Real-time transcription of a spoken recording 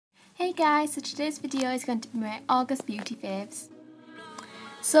Hey guys, so today's video is going to be my August beauty faves.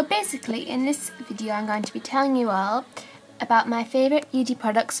 So basically in this video I'm going to be telling you all about my favourite beauty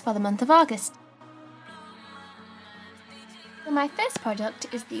products for the month of August. So my first product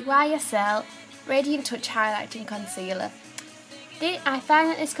is the YSL Radiant Touch Highlighting Concealer. I find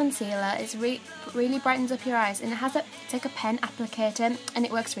that this concealer is really brightens up your eyes, and it's like a pen applicator and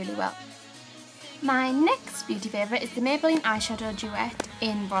it works really well. My next beauty favourite is the Maybelline Eyeshadow Duet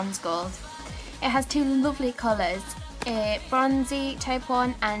in Bronze Gold. It has two lovely colours, a bronzy type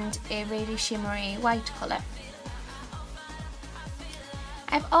one and a really shimmery white colour.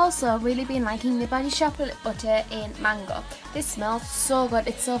 I've also really been liking the Body Shop Lip Butter in Mango. This smells so good,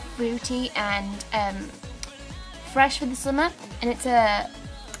 it's so fruity and fresh for the summer, and it's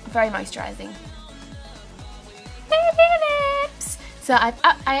very moisturising. So I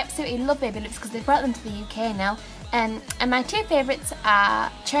absolutely love baby lips because they've brought them to the UK now, and my two favourites are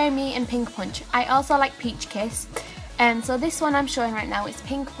Cherry Me and Pink Punch. I also like Peach Kiss, and so this one I'm showing right now is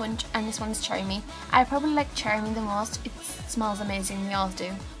Pink Punch and this one's Cherry Me. I probably like Cherry Me the most, it smells amazing, they all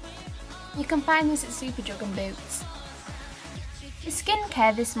do. You can find this at Superdrug and Boots. For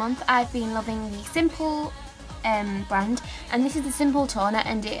skincare this month I've been loving the Simple brand, and this is the Simple Toner,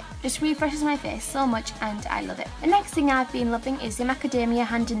 and it just refreshes my face so much and I love it. The next thing I've been loving is the Macadamia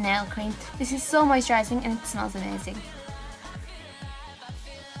Hand and Nail Cream. This is so moisturising and it smells amazing.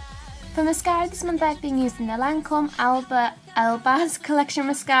 For mascara this month I've been using the Lancome Albaz Collection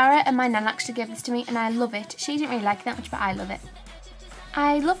Mascara, and my nan actually gave this to me and I love it. She didn't really like it that much, but I love it.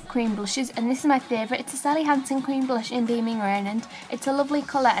 I love cream blushes, and this is my favourite. It's a Sally Hansen cream blush in Beaming Rainbow. It's a lovely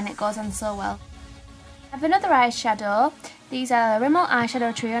colour and it goes on so well. I have another eyeshadow. These are the Rimmel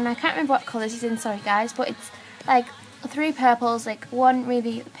Eyeshadow Trio, and I can't remember what colours it's in, sorry guys, but it's like three purples, like one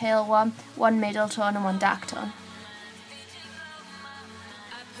really pale one middle tone and one dark tone.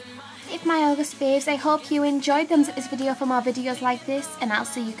 If my August faves, I hope you enjoyed them. This video for more videos like this, and I'll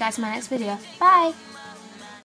see you guys in my next video. Bye!